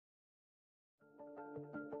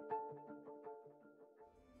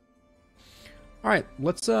All right,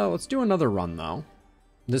 let's do another run though.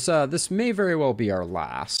 This may very well be our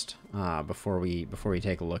last before we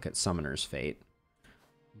take a look at Summoner's Fate.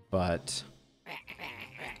 But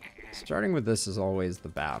starting with this is always the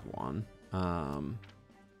bad one.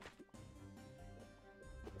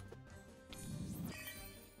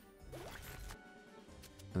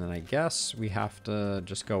 And then I guess we have to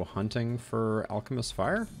just go hunting for Alchemist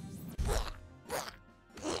Fire.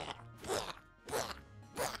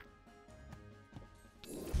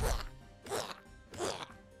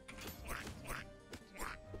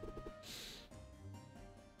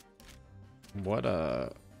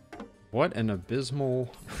 What an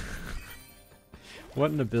abysmal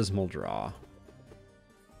what an abysmal draw.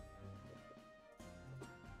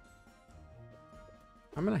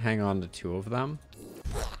 I'm gonna hang on to two of them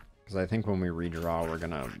because I think when we redraw we're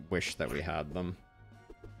gonna wish that we had them.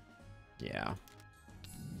 Yeah.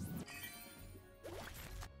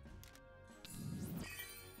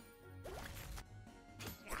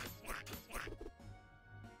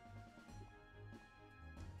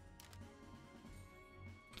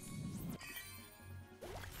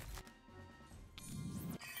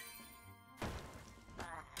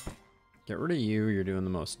 Get rid of you, you're doing the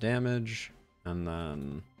most damage, and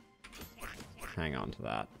then hang on to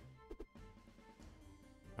that.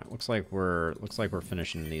 Right, looks like we're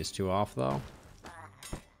finishing these two off though.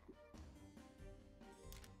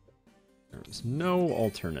 There's no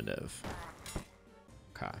alternative.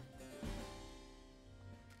 Okay.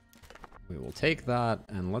 We will take that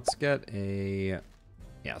and let's get a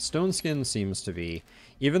Stone Skin seems to be,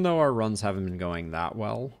 even though our runs haven't been going that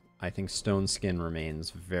well, I think Stone Skin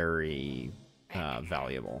remains very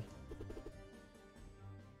valuable.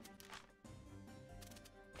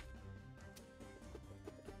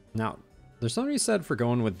 Now, there's something to be said for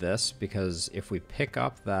going with this, because if we pick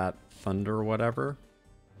up that Thunder or whatever,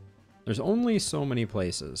 there's only so many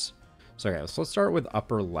places. So, okay, so let's start with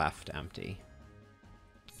upper left empty.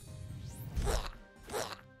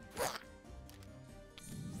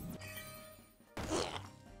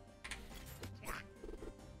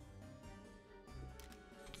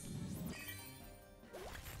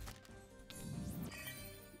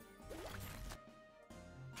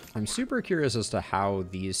 I'm super curious as to how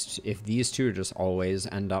if these two just always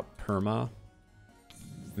end up perma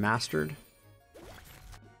mastered.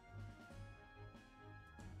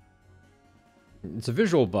 It's a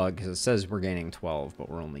visual bug because it says we're gaining 12, but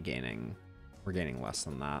we're gaining less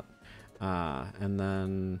than that. And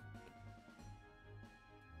then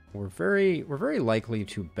we're very likely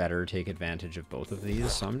to better take advantage of both of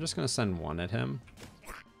these. So I'm just gonna send one at him.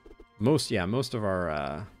 Most of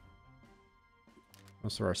our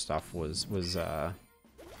stuff was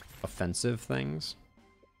offensive things.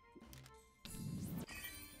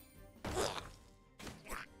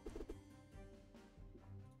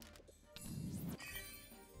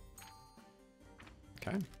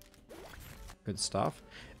 Okay. Good stuff.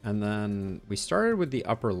 And then we started with the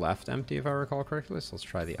upper left empty, if I recall correctly. So let's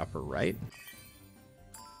try the upper right.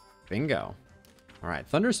 Bingo. All right.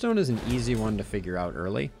 Thunderstone is an easy one to figure out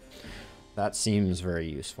early. That seems very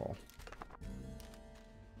useful.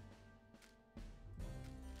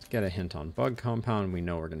 Get a hint on Bug Compound. We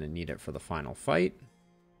know we're going to need it for the final fight.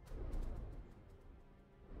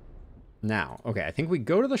 Now, okay, I think we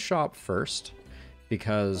go to the shop first,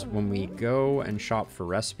 because when we go and shop for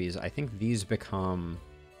recipes, I think these become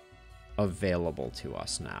available to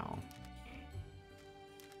us now.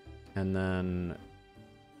 And then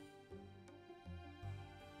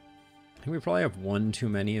I think we probably have one too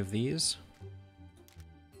many of these.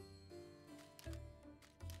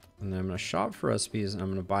 And then I'm going to shop for recipes, and I'm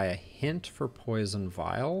going to buy a hint for Poison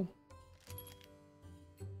Vial.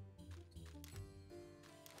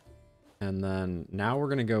 And then now we're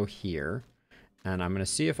going to go here, and I'm going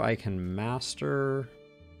to see if I can master...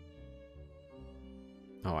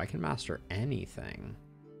 Oh, I can master anything.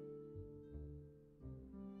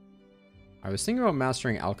 I was thinking about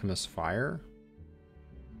mastering Alchemist Fire,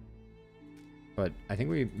 but I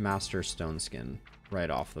think we master Stone Skin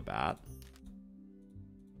right off the bat.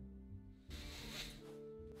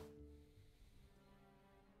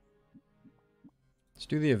 Let's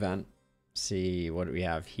do the event, see what we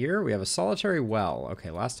have here. We have a Solitary Well. Okay,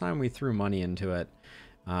 last time we threw money into it,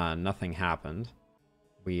 nothing happened.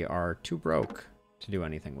 We are too broke to do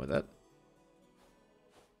anything with it.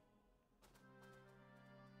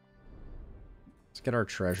 Let's get our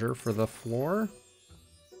treasure for the floor.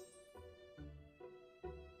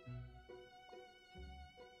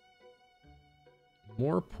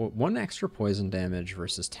 One extra poison damage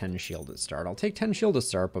versus 10 shield at start. I'll take 10 shield at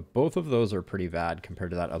start, but both of those are pretty bad compared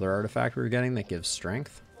to that other artifact we were getting that gives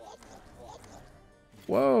strength.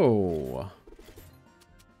 Whoa.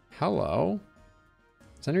 Hello.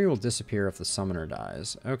 This enemy will disappear if the summoner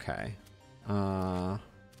dies. Okay. Uh-huh.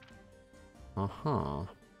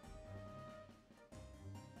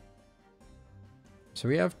 So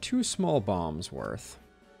we have 2 small bombs worth,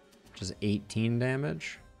 which is 18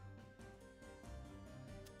 damage.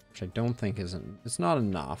 Which I don't think isn't... It's not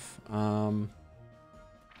enough. Wow,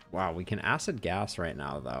 we can acid gas right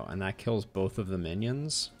now, though, and that kills both of the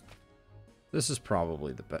minions. This is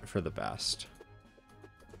probably for the best.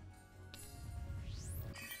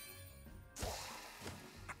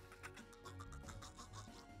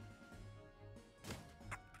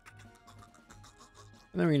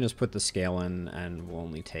 And then we can just put the scale in, and we'll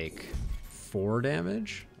only take 4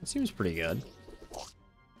 damage. That seems pretty good.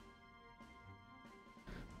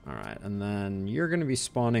 Alright, and then you're going to be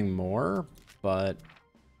spawning more, but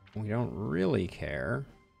we don't really care.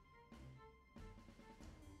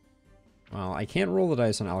 Well, I can't roll the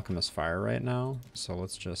dice on Alchemist Fire right now, so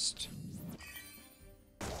let's just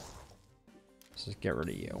get rid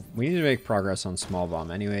of you. We need to make progress on Small Bomb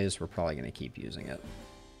anyways. We're probably going to keep using it.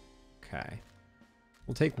 Okay.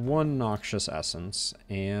 We'll take 1 Noxious Essence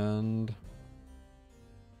and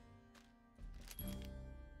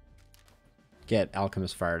get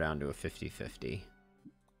Alchemist Fire down to a 50-50.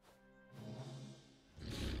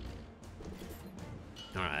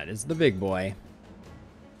 Alright, it's the big boy.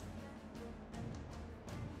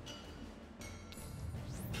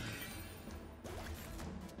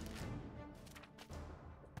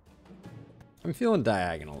 I'm feeling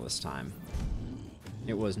diagonal this time.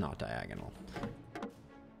 It was not diagonal.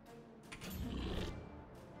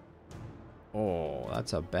 Oh,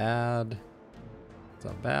 that's a bad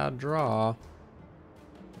draw.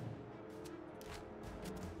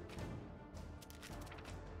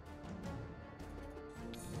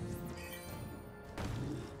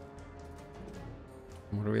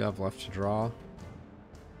 What do we have left to draw?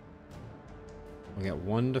 We get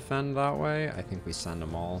 1 defend that way. I think we send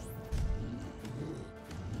them all.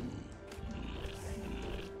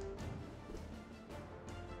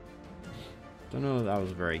 Don't know if that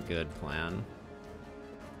was a very good plan.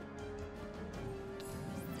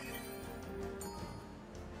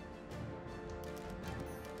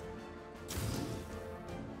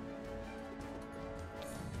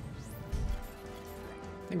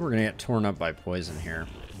 I think we're gonna get torn up by poison here.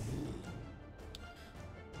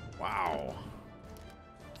 Wow.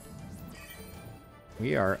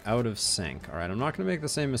 We are out of sync. Alright, I'm not gonna make the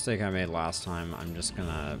same mistake I made last time. I'm just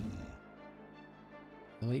gonna...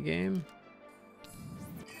 Really, game?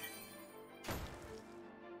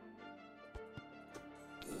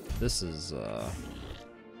 This is,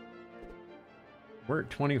 we're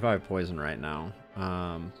at 25 poison right now.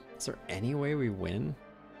 Is there any way we win?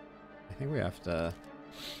 I think we have to...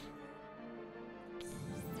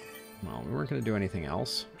 Well, we weren't going to do anything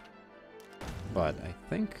else. But I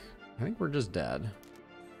think we're just dead.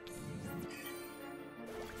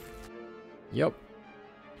 Yep.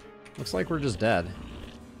 Looks like we're just dead.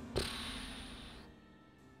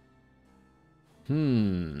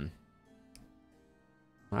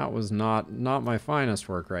 That was not my finest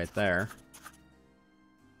work right there.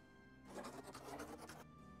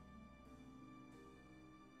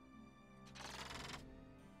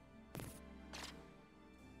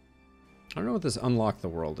 I don't know what this unlock the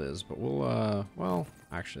world is, but we'll well,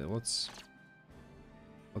 actually let's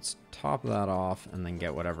top that off and then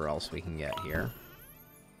get whatever else we can get here.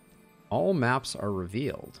 All maps are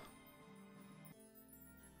revealed.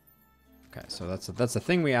 Okay, so that's a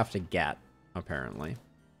thing we have to get, apparently.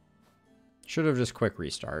 Should have just quick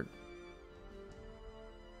restart.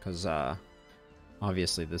 Because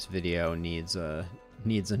obviously this video needs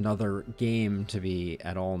another game to be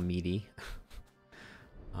at all meaty.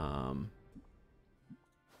 Alright,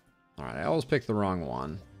 I always picked the wrong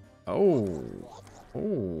one. Oh. I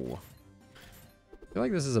feel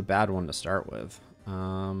like this is a bad one to start with.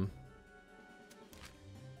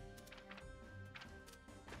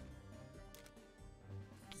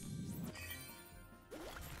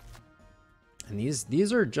 And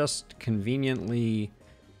these are just conveniently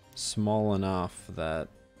small enough that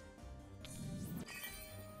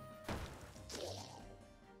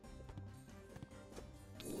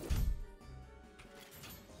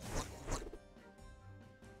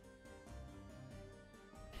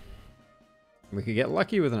we could get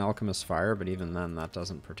lucky with an Alchemist Fire, but even then that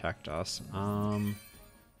doesn't protect us.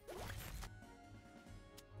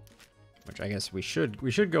 Which I guess we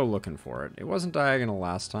should go looking for it. It wasn't diagonal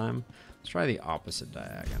last time. Let's try the opposite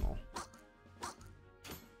diagonal.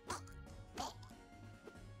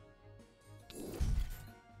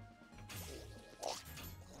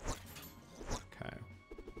 Okay.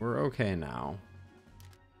 we're okay now.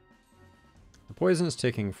 The poison is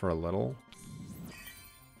ticking for a little.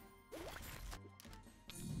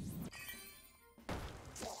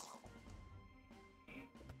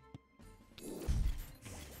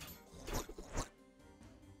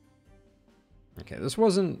 Okay, this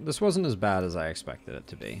wasn't as bad as I expected it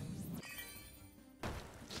to be.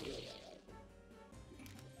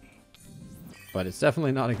 But it's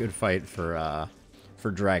definitely not a good fight for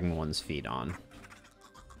dragging one's feet on.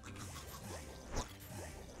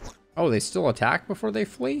 Oh, they still attack before they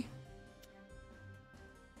flee?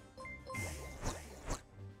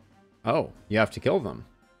 Oh, you have to kill them.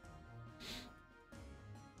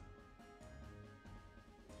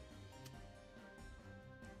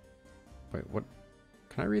 Wait, what?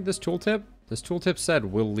 Can I read this tooltip? This tooltip said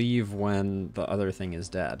we'll leave when the other thing is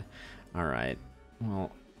dead. Alright.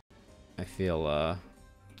 Well, I feel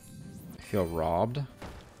robbed.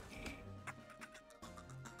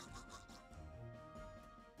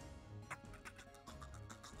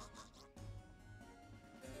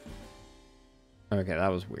 Okay, that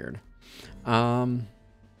was weird.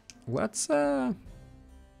 Let's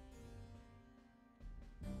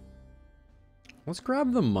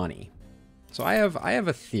grab the money. So I have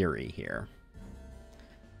a theory here.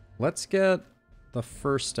 Let's get the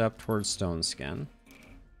first step towards stone skin.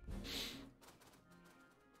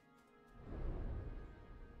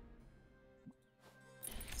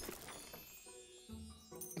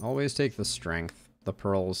 Always take the strength. The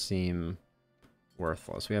pearls seem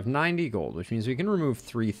worthless. We have 90 gold, which means we can remove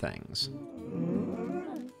 3 things.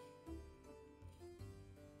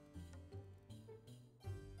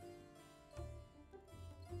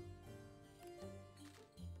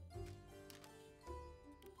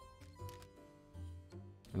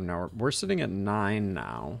 Now we're sitting at 9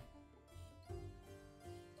 now.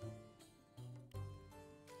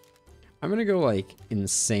 I'm gonna go like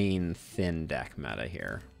insane thin deck meta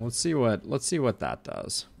here. Let's see what that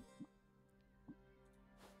does.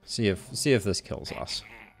 See if this kills us.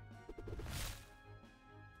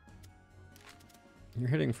 You're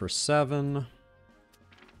hitting for 7.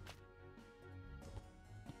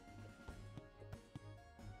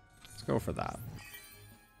 Let's go for that.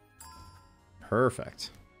 Perfect.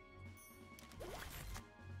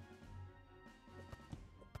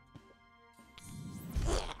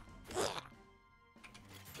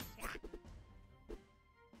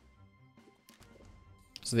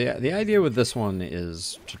 So the idea with this one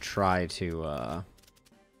is to try to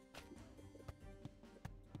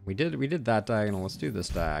we did that diagonal. Let's do this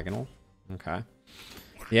diagonal. Okay.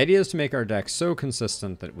 The idea is to make our deck so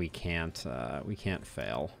consistent that we can't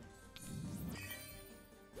fail.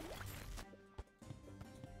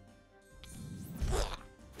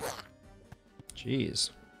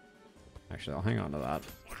 Jeez. Actually, I'll hang on to that.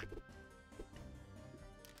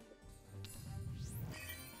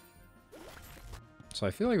 So I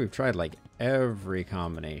feel like we've tried like every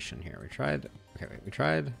combination here. We tried, okay, wait, we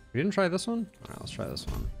didn't try this one? All right, let's try this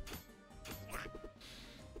one.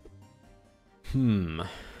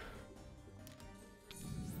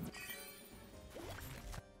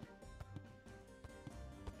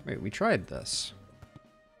 Wait, we tried this.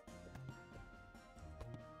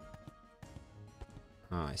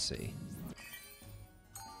 Oh, I see.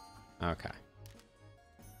 Okay.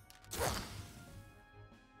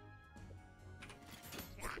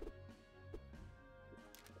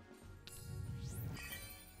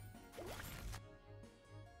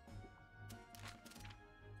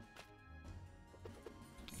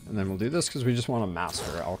 And then we'll do this because we just want to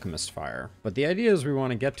master Alchemist Fire. But the idea is we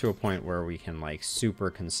want to get to a point where we can, like, super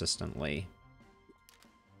consistently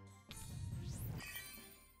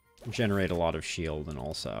generate a lot of shield and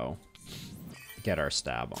also get our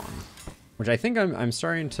stab on. Which I think I'm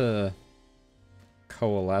starting to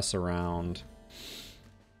coalesce around.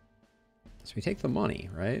 So we take the money,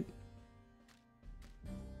 right?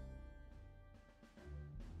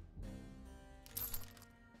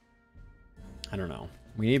 I don't know.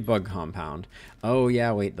 We need bug compound. Oh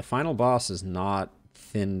yeah, wait, the final boss is not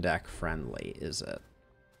thin deck friendly, is it?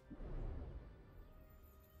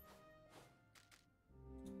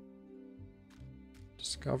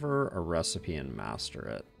 Discover a recipe and master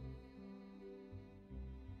it.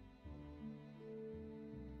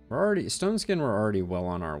 Stone skin we're already well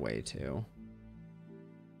on our way to.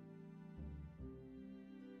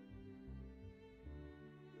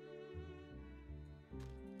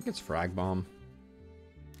 I think it's Frag Bomb.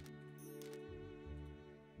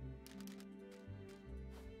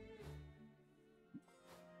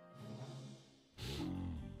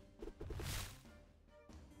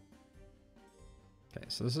 Okay,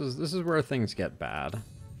 so this is where things get bad.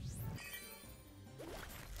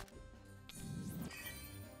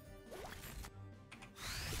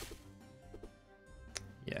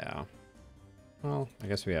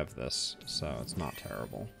 guess we have this, so it's not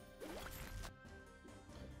terrible.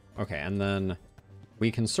 Okay, and then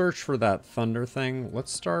we can search for that thunder thing.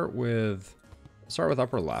 Let's start with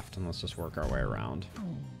upper left, and let's just work our way around.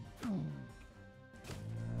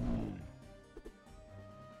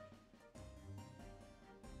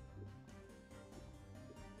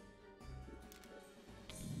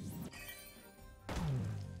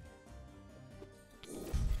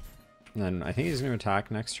 And then I think he's going to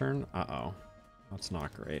attack next turn. Uh-oh. That's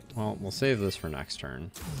not great. Well, we'll save this for next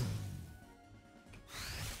turn.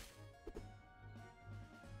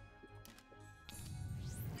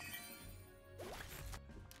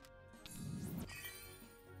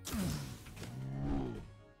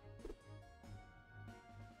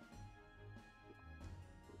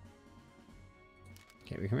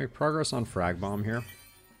 Okay, we can make progress on Frag Bomb here.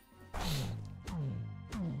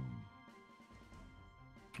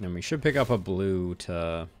 And we should pick up a blue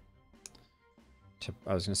to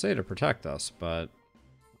I was going to say to protect us, but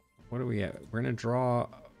what do we at? We're going to draw,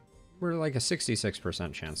 we're like a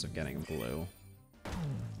 66% chance of getting a blue.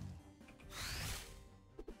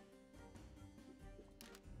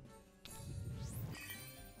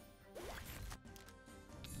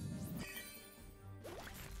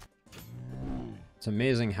 It's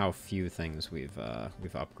amazing how few things we've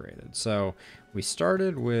upgraded. So we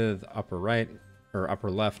started with upper right or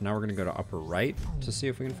upper left. Now we're going to go to upper right to see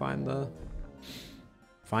if we can find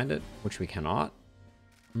it, which we cannot.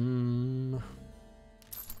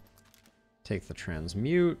 Take the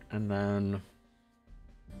transmute and then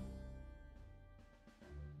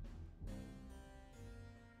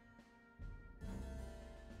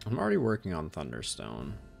I'm already working on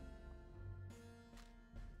Thunderstone.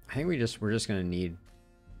 I think we're just gonna need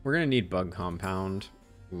Bug Compound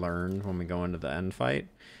learned when we go into the end fight,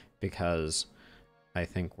 because I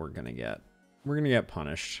think we're gonna get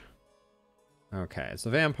punished. Okay, it's the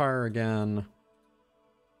vampire again.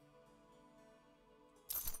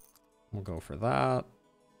 We'll go for that.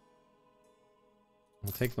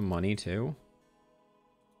 We'll take the money too.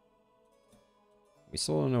 We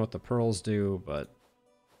still don't know what the pearls do, but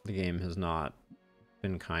the game has not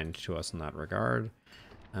been kind to us in that regard.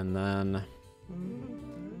 And then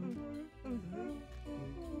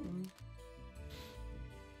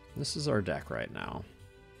this is our deck right now.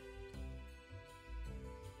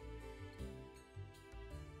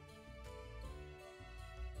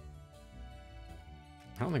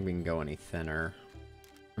 I don't think we can go any thinner.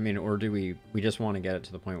 I mean, or do we just want to get it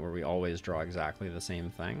to the point where we always draw exactly the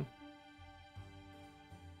same thing?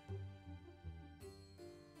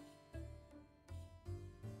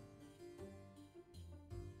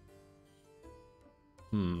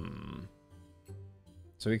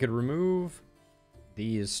 So we could remove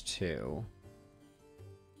these two.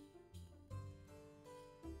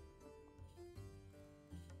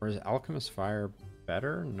 Or is Alchemist Fire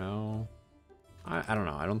better? No. I don't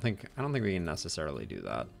know. I don't think we can necessarily do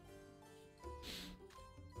that.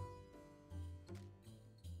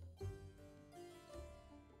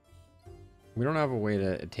 We don't have a way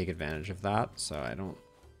to take advantage of that, so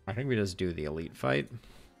I think we just do the elite fight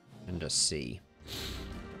and just see.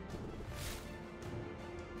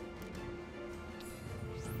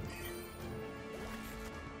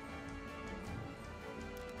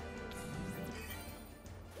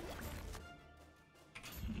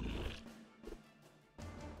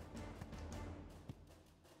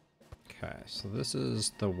 Okay, so this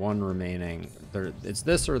is the one remaining. It's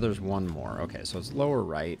this or there's one more. Okay, so it's lower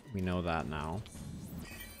right. We know that now.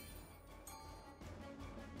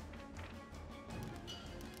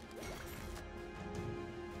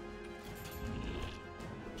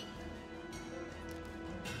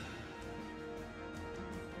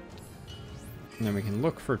 And then we can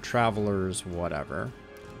look for travelers, whatever.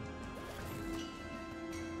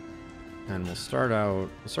 And we'll start out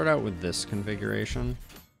with this configuration.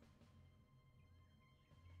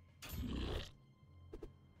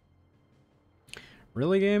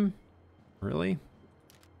 Really, game? Really?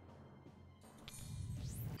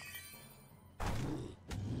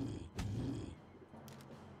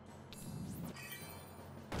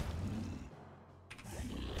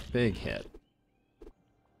 Big hit.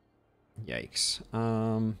 Yikes.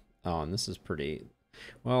 Oh, and this is pretty...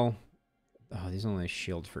 Well, oh, these only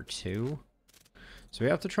shield for 2. So we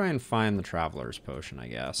have to try and find the Traveler's Potion, I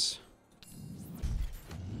guess.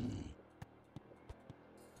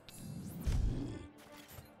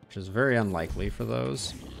 Which is very unlikely for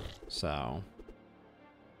those, so...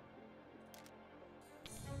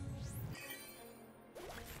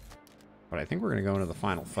 But I think we're going to go into the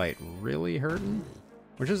final fight really hurting,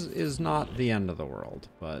 which is not the end of the world,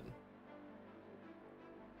 but...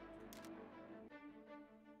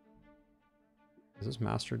 Is this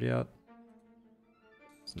mastered yet?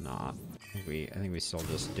 It's not. I think we still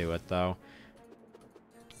just do it though.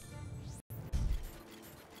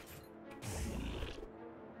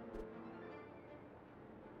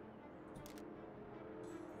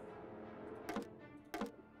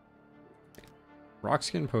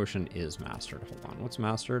 Rockskin Potion is mastered. Hold on, what's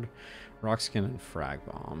mastered? Rockskin and Frag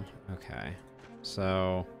Bomb. Okay,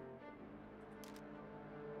 so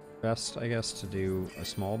best, I guess, to do a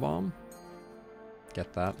small bomb.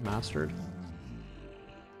 Get that mastered.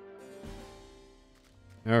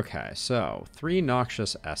 Okay, so 3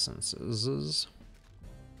 noxious essences.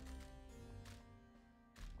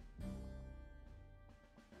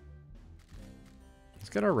 Let's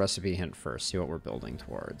get our recipe hint first, see what we're building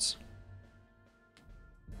towards.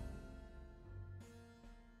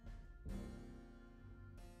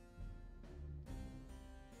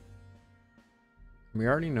 We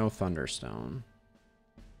already know Thunderstone.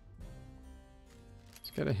 Let's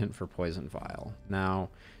get a hint for Poison Vial. Now,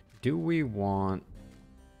 do we want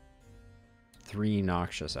 3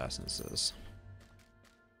 noxious essences?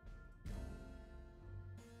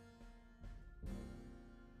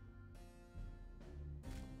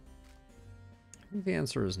 I think the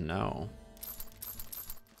answer is no.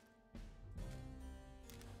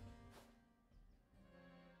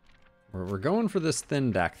 We're going for this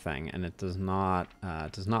thin deck thing, and it does not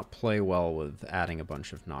play well with adding a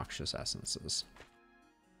bunch of noxious essences.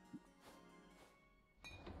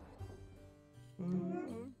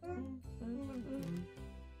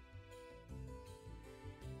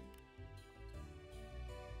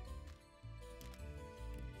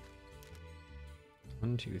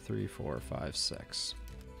 One, two, three, four, five, six.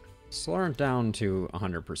 Slow it down to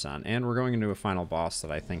 100%, and we're going into a final boss that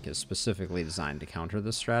I think is specifically designed to counter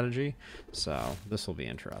this strategy, so this will be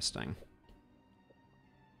interesting.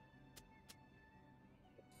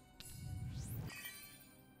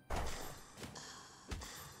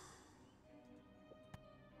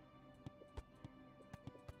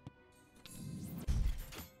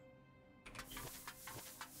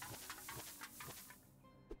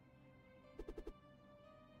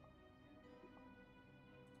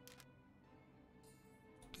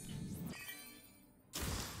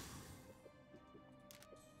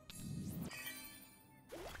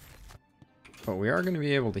 But we are going to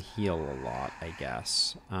be able to heal a lot, I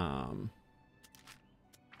guess.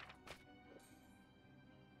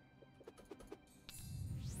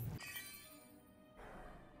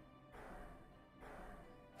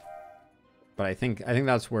 But I think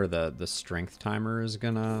that's where the strength timer is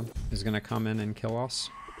gonna come in and kill us.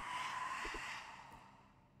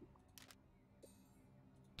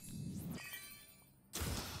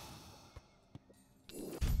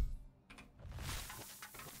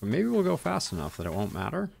 But maybe we'll go fast enough that it won't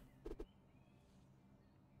matter.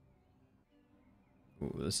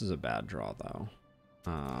 Ooh, this is a bad draw, though.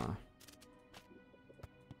 Oh,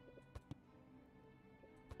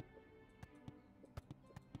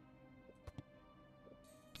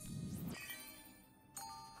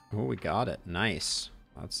 we got it. Nice.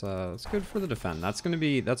 That's good for the defend. That's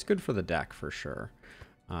good for the deck for sure.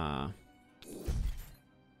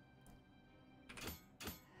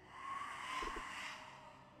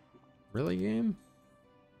 Really, game?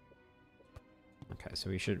 Okay, so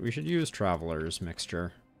we should use Traveler's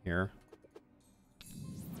Mixture here.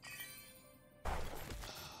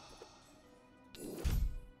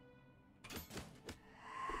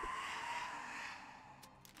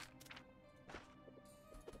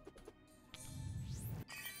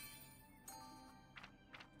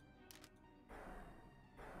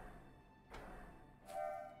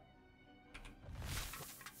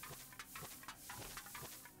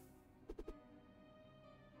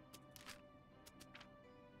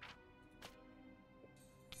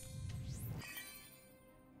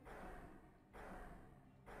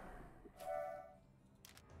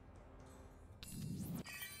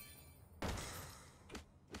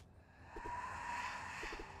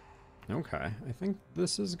 Okay, I think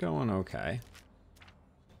this is going okay.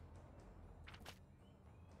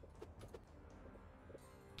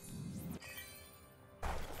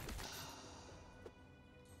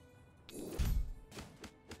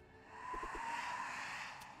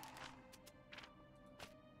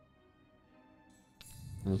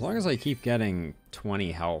 As long as I keep getting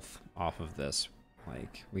 20 health off of this,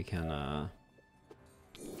 like, we can,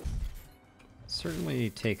 certainly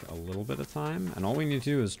take a little bit of time, and all we need to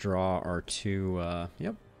do is draw our 2,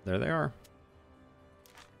 yep, there they are.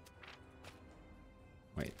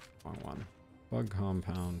 Wait, wrong one. Bug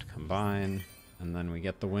Compound, combine, and then we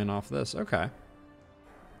get the win off this. Okay.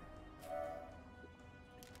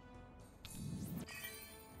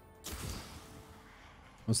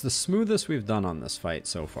 was the smoothest we've done on this fight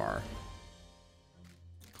so far.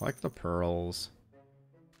 Collect the pearls.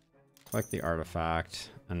 Collect the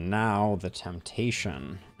artifact. And now the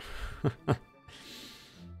temptation. I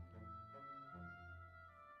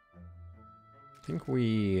think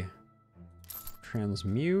we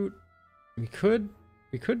transmute. We could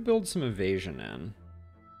build some evasion in.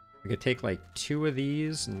 We could take like 2 of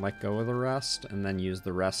these and let go of the rest, and then use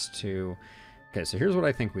the rest to... Okay, so here's what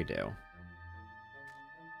I think we do.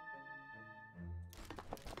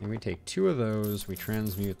 And we take 2 of those, we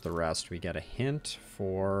transmute the rest, we get a hint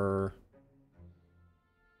for...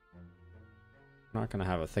 I'm not going to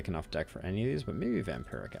have a thick enough deck for any of these, but maybe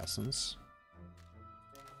Vampiric Essence.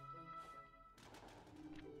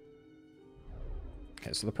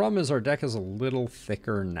 Okay, so the problem is our deck is a little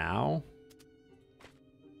thicker now.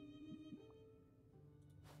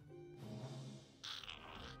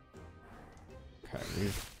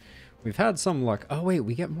 Okay, we've had some luck. Oh wait,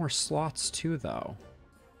 we get more slots too, though.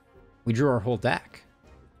 We drew our whole deck.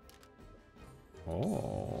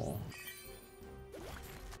 Oh.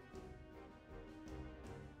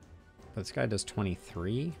 But this guy does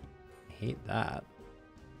 23. I hate that.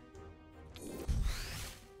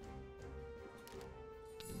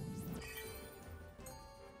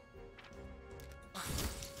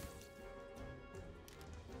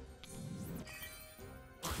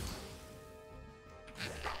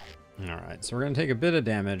 Alright, so we're going to take a bit of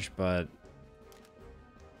damage, but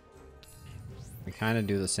we kind of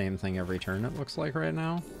do the same thing every turn, it looks like right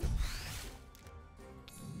now.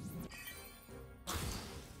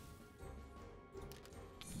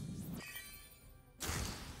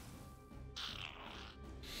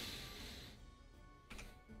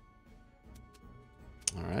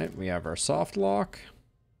 Alright, we have our soft lock,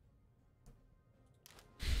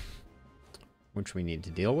 which we need to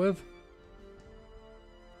deal with.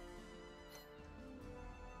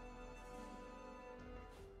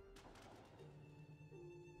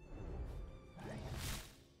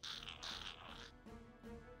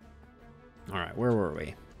 Alright, where were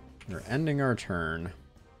we? We're ending our turn.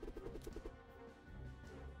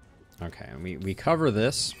 Okay, and we cover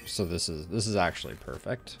this, so this is actually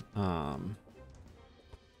perfect.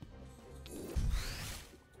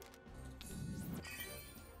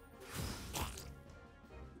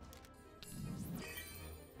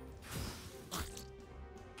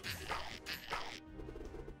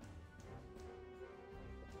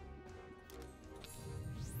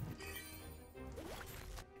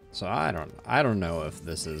 So I don't know if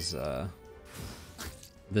this is the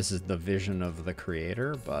vision of the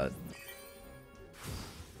creator, but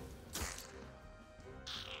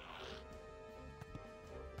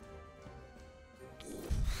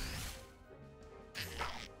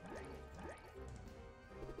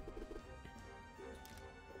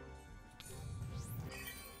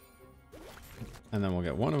and then we'll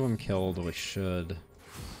get one of them killed, which should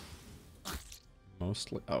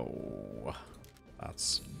mostly... Oh,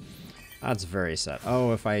 that's very set.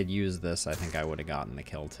 Oh, if I had used this, I think I would have gotten the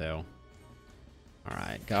kill too.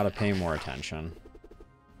 Alright, gotta pay more attention.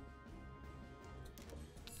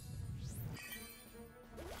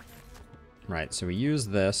 Right, so we use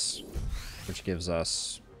this, which gives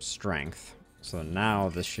us strength. So now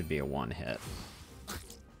this should be a 1-hit.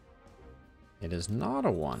 It is not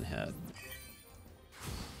a 1-hit.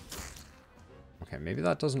 Okay, maybe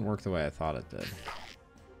that doesn't work the way I thought it did.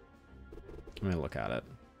 Let me look at it.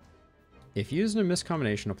 If used in a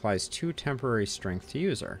miscombination, applies 2 temporary strength to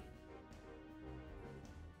user.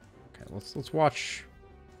 Okay, let's watch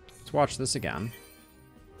this again.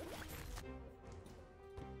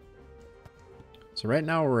 So right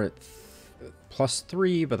now we're at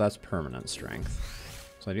 +3, but that's permanent strength.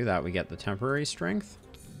 So I do that, we get the temporary strength.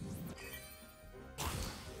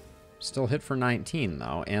 Still hit for 19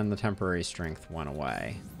 though, and the temporary strength went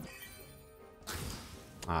away.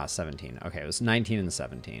 17. Okay, it was 19 and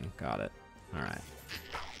 17. Got it. All right.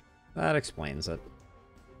 That explains it.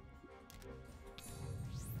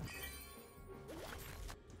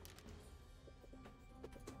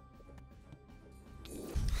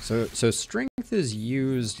 So strength is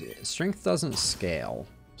used... Strength doesn't scale,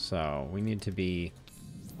 so we need to be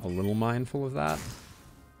a little mindful of that.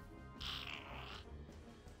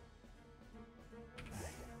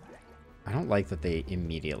 I don't like that they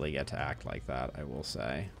immediately get to act like that, I will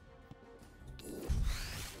say.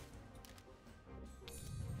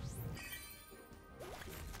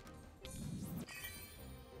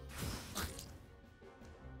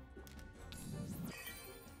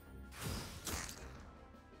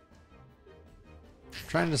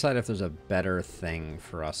 Trying to decide if there's a better thing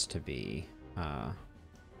for us to be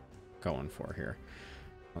going for here.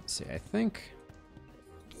 Let's see, I think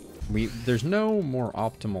There's no more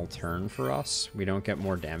optimal turn for us. We don't get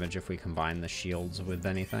more damage if we combine the shields with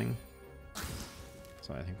anything.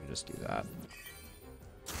 So I think we just do that.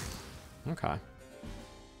 Okay.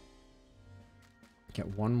 Get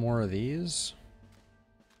one more of these.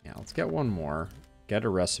 Yeah, let's get one more. Get a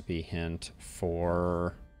recipe hint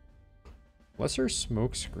for Lesser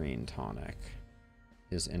Smokescreen Tonic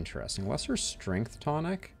is interesting. Lesser Strength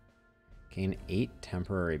Tonic. Gain 8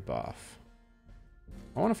 temporary buff.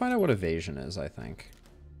 I want to find out what evasion is, I think.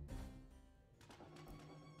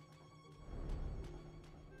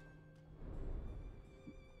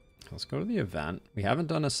 Let's go to the event. We haven't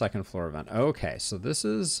done a second floor event. Okay, so this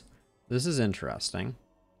is interesting.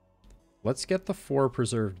 Let's get the 4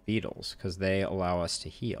 preserved beetles, because they allow us to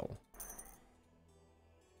heal.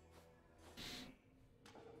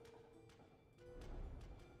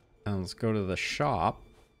 And let's go to the shop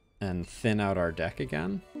and thin out our deck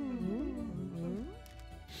again.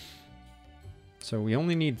 So we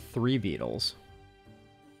only need 3 beetles.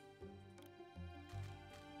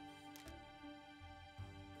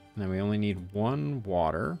 And then we only need 1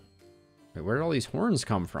 water. Wait, where did all these horns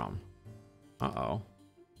come from? Uh-oh.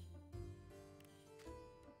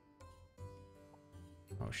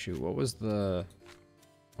 Oh shoot, what was the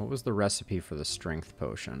recipe for the strength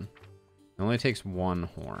potion? It only takes 1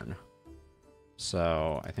 horn.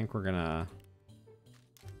 So I think we're gonna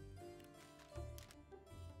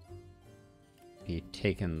be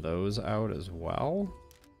taking those out as well.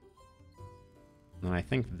 And I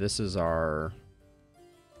think this is our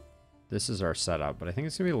setup, but I think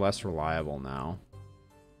it's gonna be less reliable now.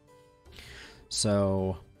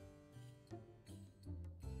 So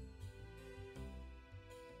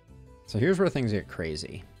here's where things get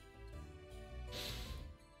crazy.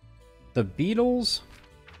 The beetles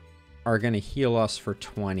are going to heal us for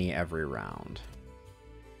 20 every round.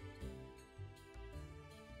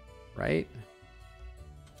 Right?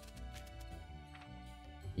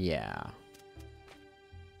 Yeah.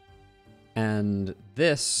 And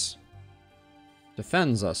this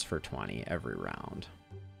defends us for 20 every round.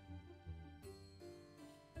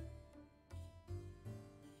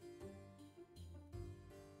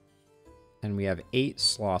 And we have 8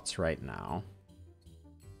 slots right now.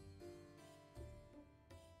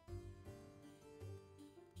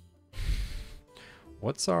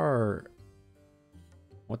 What's our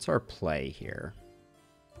play here?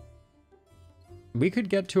 We could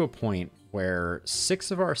get to a point where 6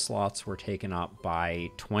 of our slots were taken up by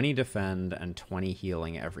 20 defend and 20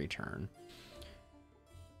 healing every turn.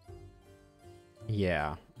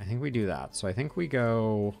 Yeah, I think we do that. So I think we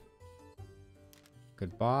go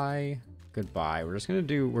goodbye, goodbye. We're gonna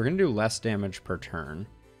do less damage per turn.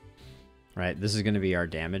 Right? This is gonna be our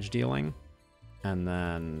damage dealing. And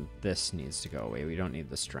then this needs to go away. We don't need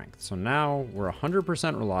the strength. So now we're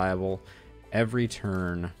 100% reliable. Every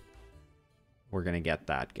turn, we're going to get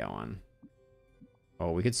that going.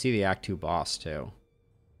 Oh, we could see the Act 2 boss, too.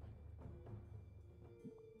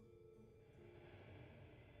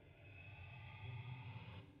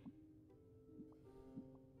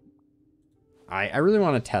 I really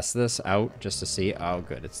want to test this out just to see. Oh,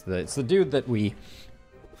 good. It's the dude that we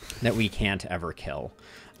can't ever kill.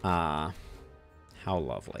 How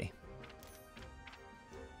lovely.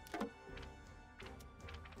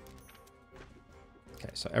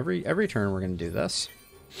 Okay, so every turn we're going to do this.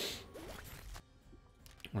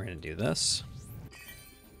 We're going to do this.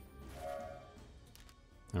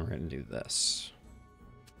 And we're going to do this.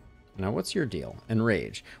 Now, what's your deal?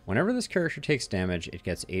 Enrage. Whenever this character takes damage, it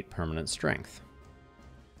gets 8 permanent strength.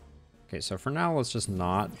 Okay, so for now, let's just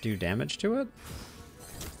not do damage to it.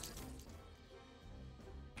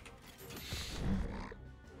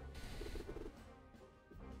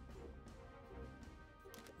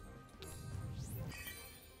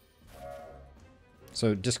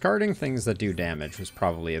 So discarding things that do damage was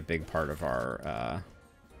probably a big part of our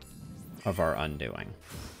undoing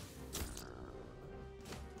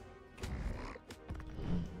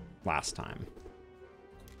last time.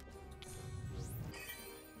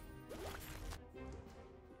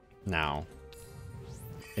 Now,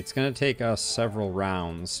 it's going to take us several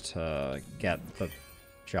rounds to get the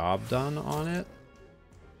job done on it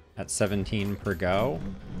at 17 per go,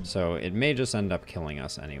 so it may just end up killing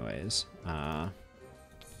us anyways.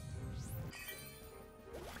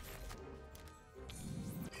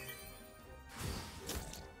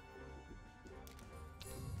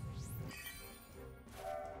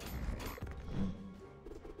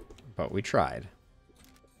 But we tried.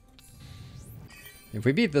 If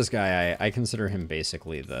we beat this guy, I consider him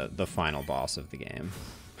basically the final boss of the game.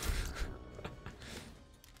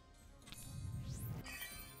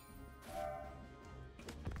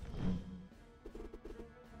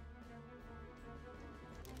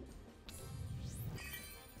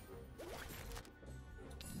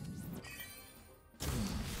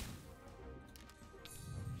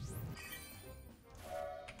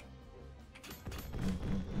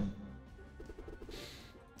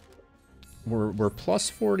 we're plus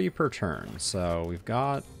 40 per turn, so we've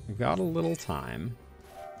got a little time.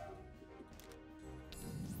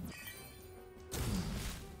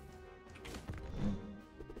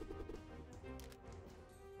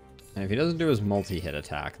 And if he doesn't do his multi-hit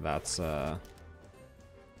attack, that's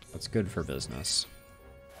good for business.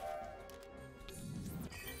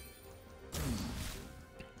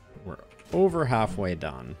 We're over halfway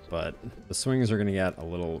done, but the swings are going to get a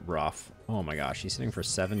little rough. Oh my gosh, he's hitting for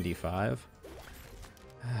 75.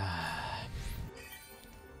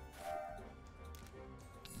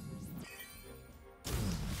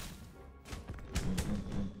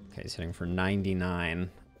 Okay, he's hitting for 99.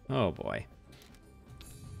 Oh boy.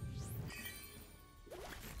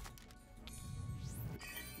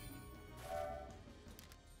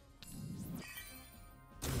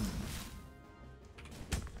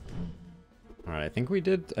 All right, I think we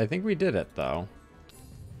did it though.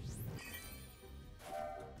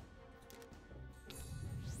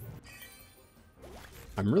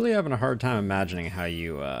 I'm really having a hard time imagining how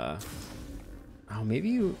you oh, maybe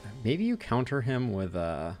you counter him with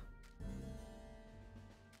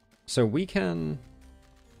so we can,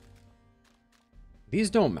 these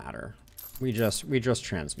don't matter. We just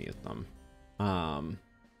transmute them.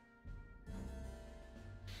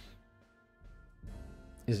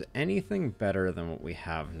 Is anything better than what we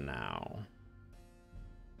have now?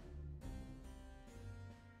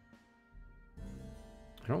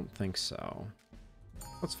 I don't think so.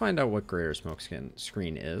 Let's find out what Greater Smoke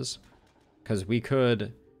Screen is, because we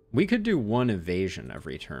could do one evasion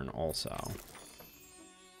every turn also.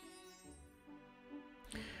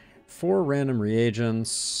 4 random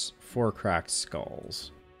reagents, 4 cracked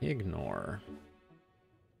skulls. Ignore.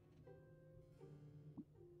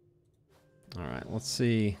 All right, let's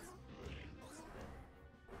see.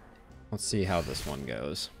 Let's see how this one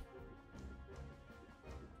goes.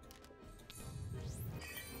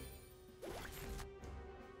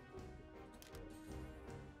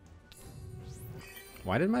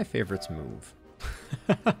 Why did my favorites move?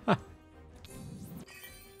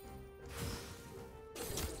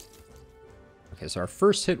 Okay, so our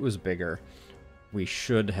first hit was bigger. We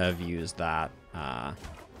should have used that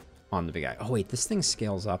on the big guy. Oh wait, this thing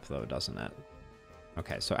scales up though, doesn't it?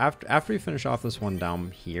 Okay, so after we finish off this one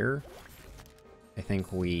down here, I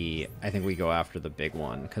think we go after the big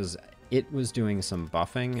one, because it was doing some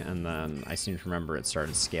buffing, and then I seem to remember it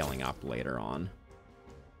started scaling up later on.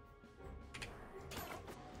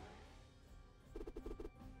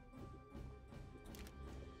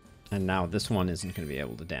 And now this one isn't going to be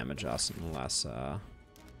able to damage us unless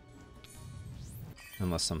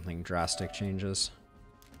something drastic changes.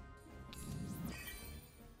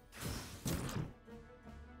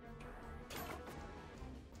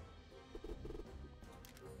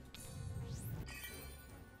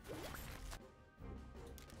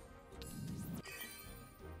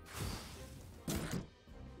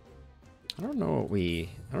 I don't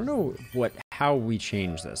know how we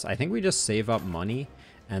change this. I think we just save up money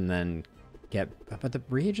and then but the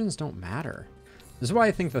reagents don't matter. This is why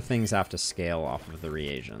I think the things have to scale off of the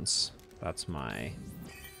reagents. That's my...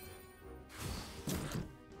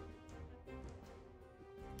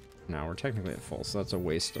 No, we're technically at full, so that's a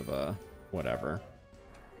waste of a whatever.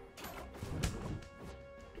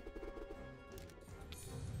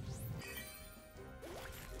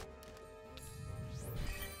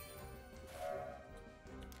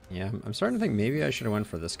 Yeah, I'm starting to think maybe I should have went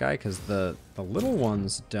for this guy, because the little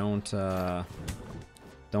ones don't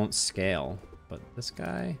scale, but this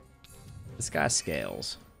guy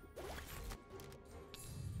scales.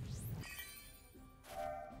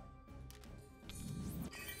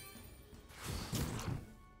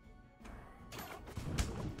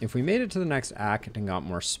 If we made it to the next act and got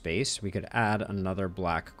more space, we could add another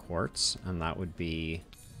black quartz, and that would be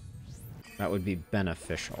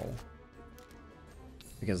beneficial.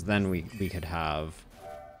 Because then we could have...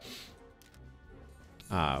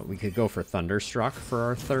 we could go for Thunderstruck for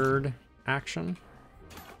our third action.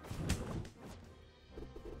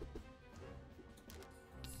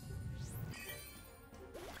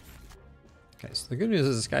 Okay, so the good news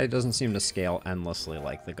is this guy doesn't seem to scale endlessly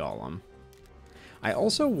like the Golem. I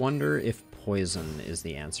also wonder if poison is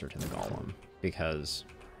the answer to the Golem, because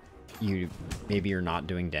maybe you're not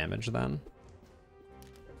doing damage then.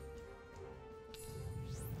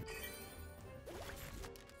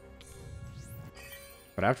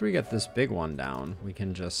 But after we get this big one down, we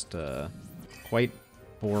can just quite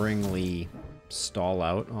boringly stall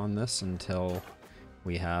out on this until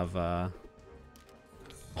we have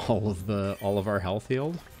all of our health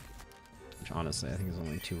healed. Which honestly I think is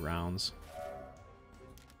only 2 rounds.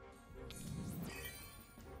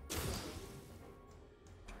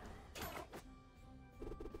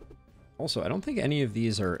 Also, I don't think any of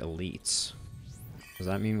these are elites. Does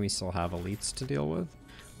that mean we still have elites to deal with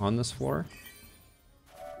on this floor?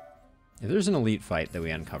 If there's an elite fight that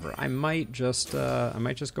we uncover, I might just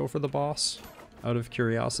go for the boss out of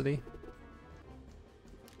curiosity.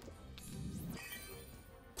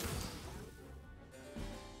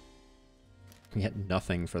 We get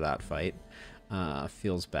nothing for that fight.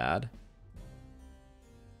 Feels bad.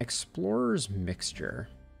 Explorer's Mixture.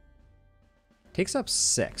 Takes up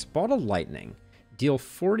 6. Bottle Lightning. Deal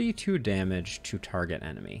 42 damage to target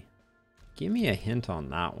enemy. Give me a hint on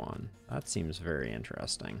that one. That seems very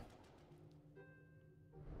interesting.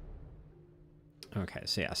 Okay,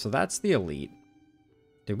 so yeah, so that's the elite.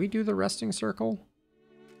 Did we do the resting circle?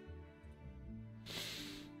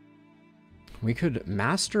 We could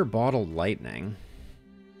master Bottle Lightning.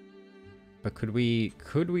 But could we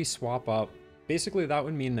swap up? Basically, that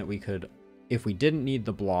would mean that we could, if we didn't need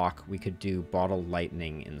the block, we could do Bottle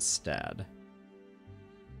Lightning instead.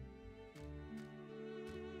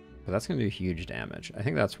 But that's going to do huge damage. I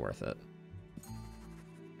think that's worth it.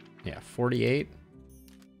 Yeah, 48.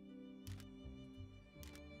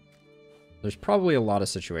 There's probably a lot of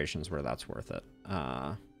situations where that's worth it.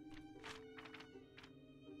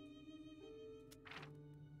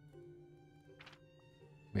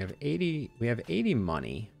 We have 80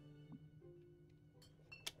 money.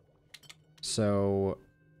 So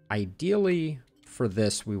ideally for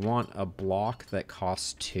this, we want a block that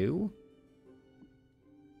costs 2.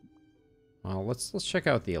 Well, let's check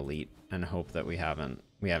out the elite and hope that we haven't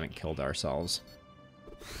killed ourselves.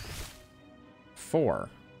 4.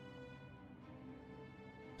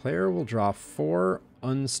 Player will draw 4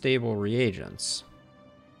 unstable reagents.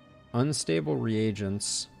 Unstable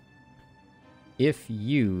reagents, if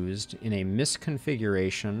used in a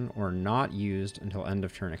misconfiguration or not used until end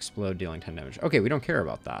of turn, explode, dealing 10 damage. Okay, we don't care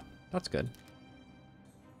about that. That's good.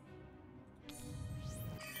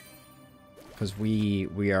 Because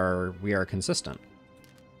we are consistent.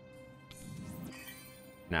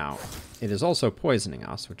 Now, it is also poisoning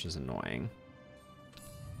us, which is annoying.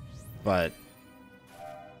 But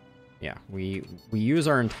yeah, we use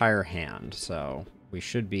our entire hand, so we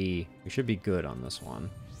should be good on this one.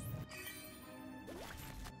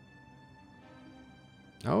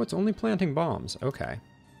 Oh, it's only planting bombs. Okay.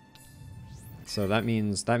 So that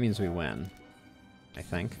means we win, I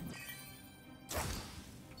think.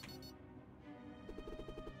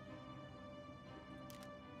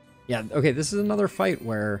 Yeah, okay, this is another fight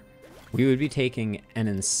where we would be taking an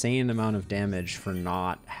insane amount of damage for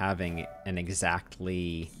not having an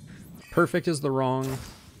exactly perfect is the wrong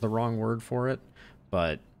word for it,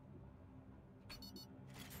 but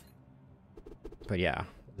yeah,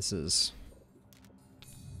 this is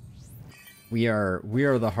we are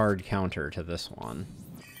the hard counter to this one.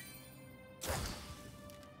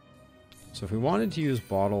 So if we wanted to use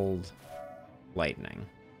Bottled Lightning,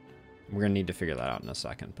 we're gonna need to figure that out in a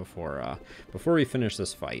second before we finish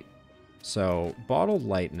this fight. So Bottled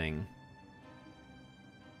Lightning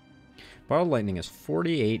is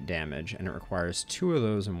 48 damage, and it requires 2 of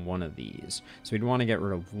those and 1 of these. So we'd want to get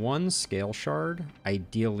rid of 1 Scale Shard,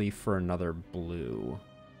 ideally for another blue,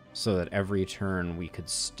 so that every turn we could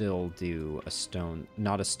still do a stone,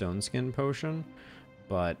 not a Stone Skin potion,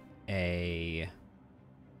 but a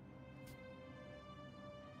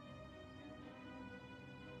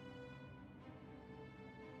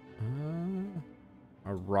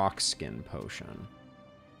Rock Skin potion.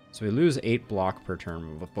 So we lose 8 block per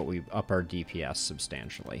turn, but we up our DPS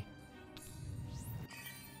substantially.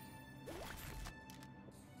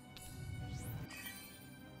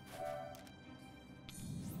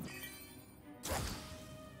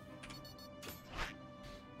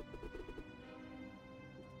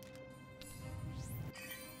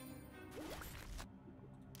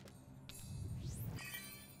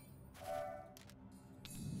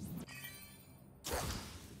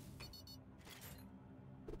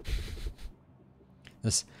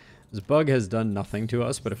 This bug has done nothing to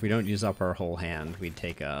us, but if we don't use up our whole hand, we'd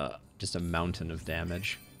take just a mountain of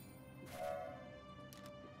damage.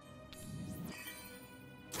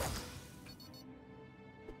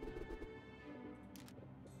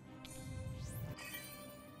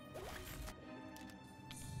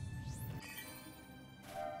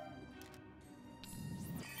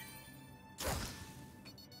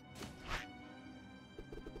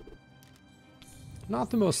 Not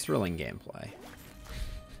the most thrilling gameplay.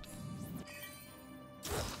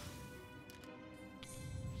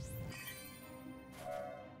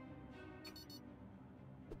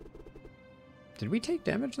 Did we take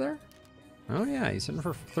damage there? Oh yeah, he's in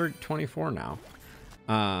for 24 now.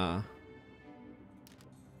 I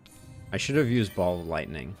should have used Ball of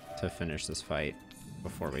Lightning to finish this fight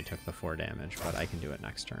before we took the 4 damage, but I can do it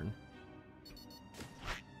next turn.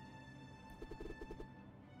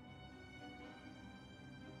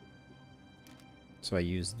 So I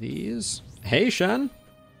use these. Hey, Shen!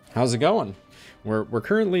 How's it going? We're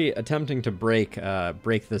currently attempting to break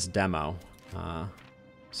this demo.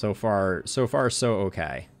 So far so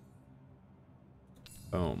okay.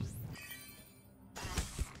 Boom.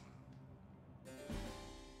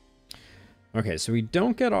 Okay, so we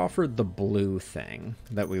don't get offered the blue thing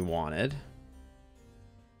that we wanted.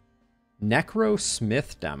 Necro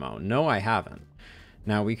Smith demo. No, I haven't.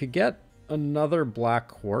 Now, we could get another black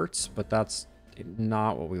quartz, but that's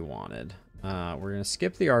not what we wanted. We're going to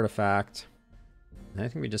skip the artifact. I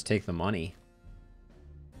think we just take the money.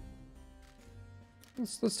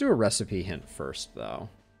 Let's do a recipe hint first, though.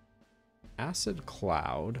 Acid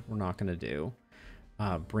Cloud, we're not going to do.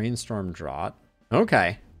 Brainstorm Draught.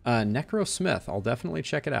 Okay. Necro Smith, I'll definitely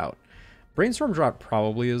check it out. Brainstorm Draught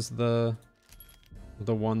probably is the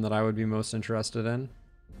one that I would be most interested in.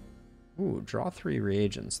 Ooh, draw 3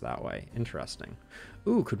 reagents that way. Interesting.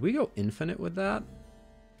 Ooh, could we go infinite with that?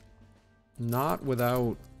 Not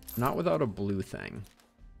without a blue thing.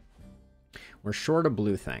 We're short a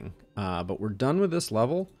blue thing, but we're done with this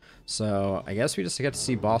level, so I guess we just get to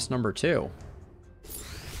see boss number 2.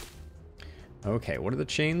 Okay, what do the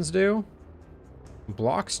chains do?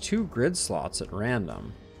 Blocks 2 grid slots at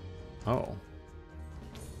random. Oh.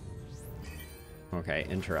 Okay,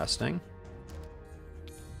 interesting.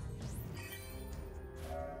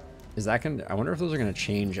 Is that I wonder if those are gonna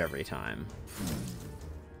change every time.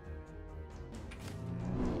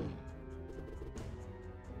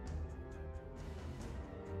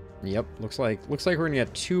 Yep, looks like we're gonna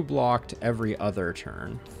get 2 blocked every other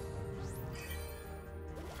turn.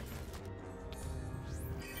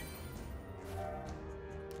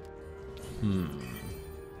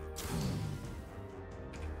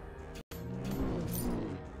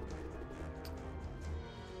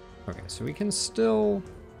 Okay, so we can still...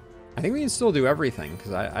 I think we can still do everything,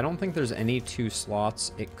 because I don't think there's any 2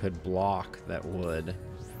 slots it could block that would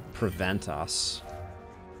prevent us.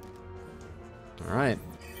 Alright.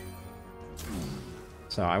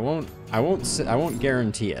 So I won't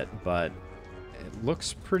guarantee it, but it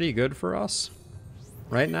looks pretty good for us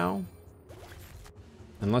right now.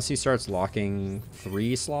 Unless he starts locking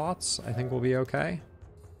 3 slots, I think we'll be okay.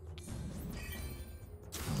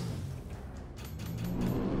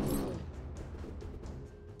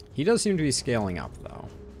 He does seem to be scaling up, though.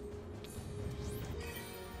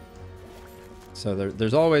 So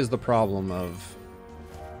there's always the problem of...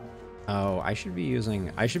 Oh, I should be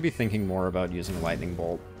thinking more about using Lightning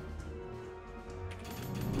Bolt.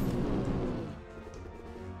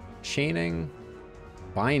 Chaining.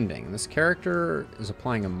 Binding. This character is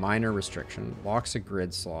applying a minor restriction. Blocks a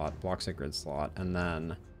grid slot, and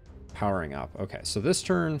then powering up. Okay, so this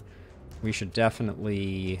turn, we should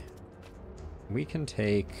definitely... We can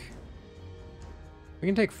take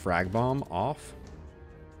Frag Bomb off.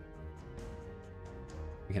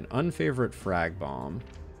 We can unfavorite Frag Bomb.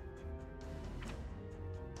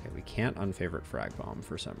 Okay, we can't unfavorite Frag Bomb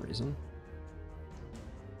for some reason.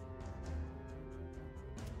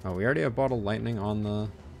 Oh, we already have Bottled Lightning on the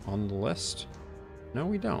list? No,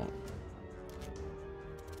 we don't.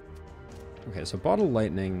 Okay, so Bottled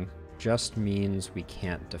Lightning just means we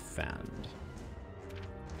can't defend.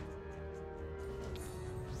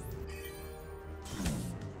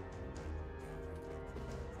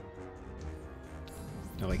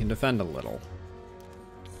 No, we can defend a little.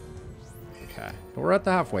 Okay, but we're at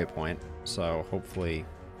the halfway point, so hopefully...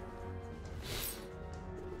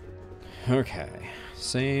 Okay,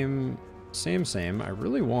 same. I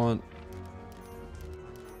really want...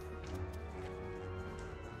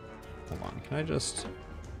 Hold on, can I just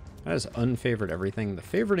unfavorite everything? The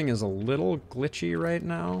favoriting is a little glitchy right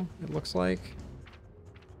now, it looks like.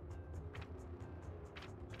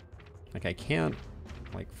 Like, I can't...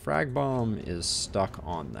 Like, Frag Bomb is stuck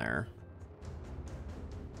on there.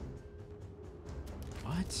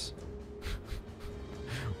 What?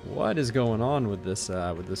 What is going on with this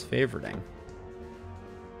favoriting?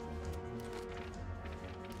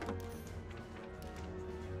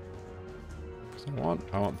 So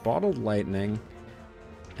I want Bottled Lightning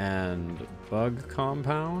and Bug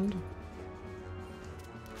Compound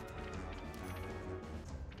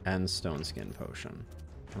and Stone Skin Potion.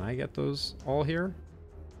 Can I get those all here?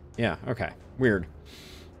 Yeah, okay. Weird.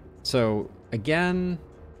 So, again,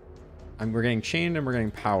 we're getting chained and we're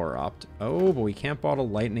getting power upped. Oh, but we can't Bottle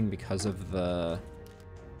Lightning because of the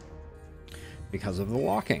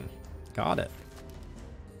locking. Got it.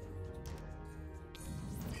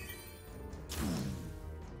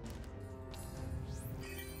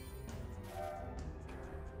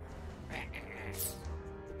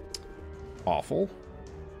 awful.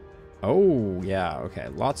 Oh, yeah, okay.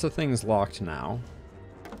 Lots of things locked now.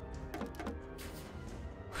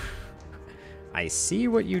 I see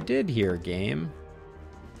what you did here, game.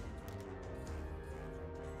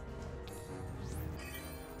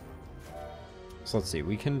 So let's see,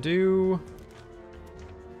 we can do...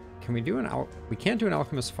 Can we do an we can't do an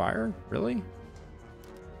Alchemist Fire? Really?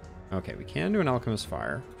 Okay, we can do an Alchemist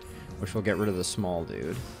Fire, which will get rid of the small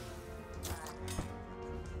dude.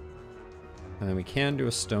 And then we can do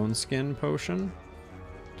a Stone Skin Potion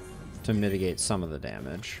to mitigate some of the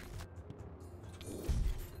damage.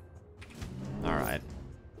 Alright.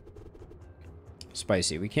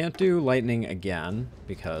 Spicy. We can't do Lightning again,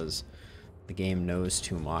 because the game knows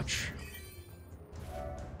too much.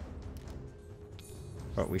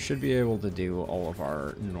 But we should be able to do all of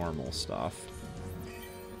our normal stuff.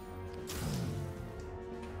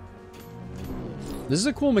 This is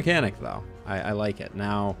a cool mechanic, though. I like it.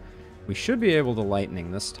 Now, we should be able to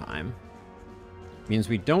Lightning this time. Means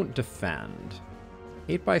we don't defend.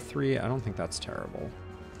 8x3, I don't think that's terrible.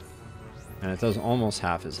 And it does almost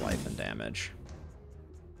half his life and damage.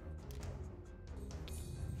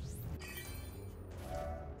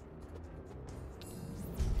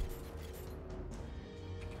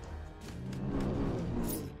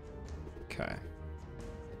 Okay.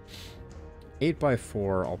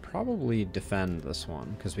 8x4, I'll probably defend this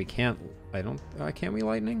one, because we can't, can't we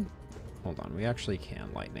Lightning? Hold on, we actually can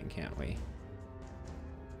Lightning, can't we?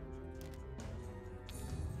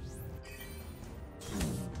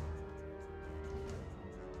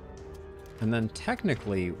 And then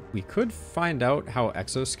technically, we could find out how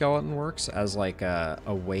Exoskeleton works as like a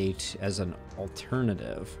way to, as an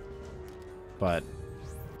alternative. But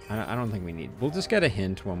I don't think we need. We'll just get a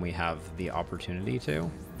hint when we have the opportunity to.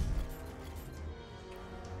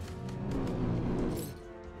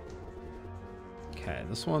 Okay,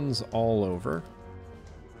 this one's all over.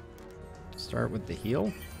 Start with the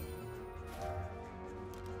heal.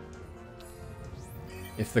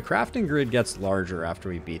 If the crafting grid gets larger after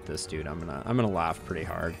we beat this dude, I'm gonna laugh pretty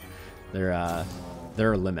hard. There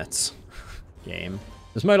are limits. Game.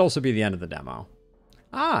 This might also be the end of the demo.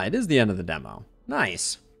 Ah, it is the end of the demo.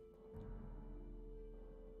 Nice.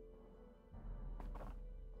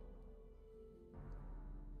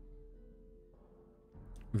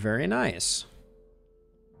 Very nice.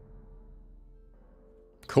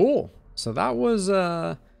 Cool. So that was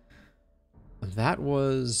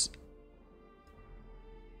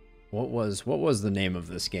what was the name of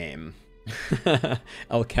this game?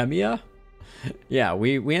 Alchemia? Yeah,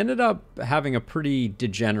 we ended up having a pretty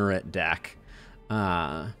degenerate deck.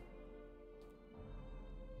 But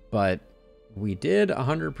we did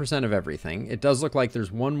 100% of everything. It does look like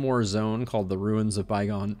there's one more zone called the Ruins of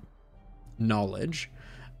Bygone Knowledge.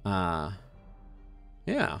 Yeah.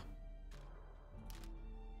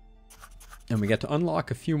 And we get to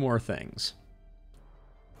unlock a few more things.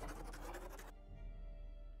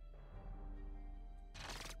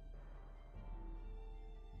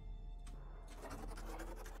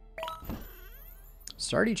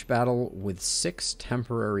 Start each battle with 6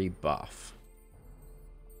 temporary buff.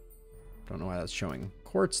 Don't know why that's showing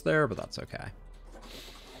quartz there, but that's okay.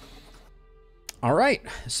 All right,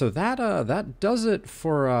 so that does it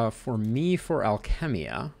for me for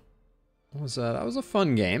Alchemia. That was a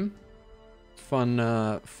fun game, fun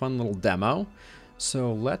little demo.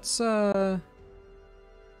 So let's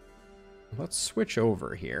switch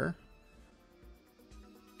over here.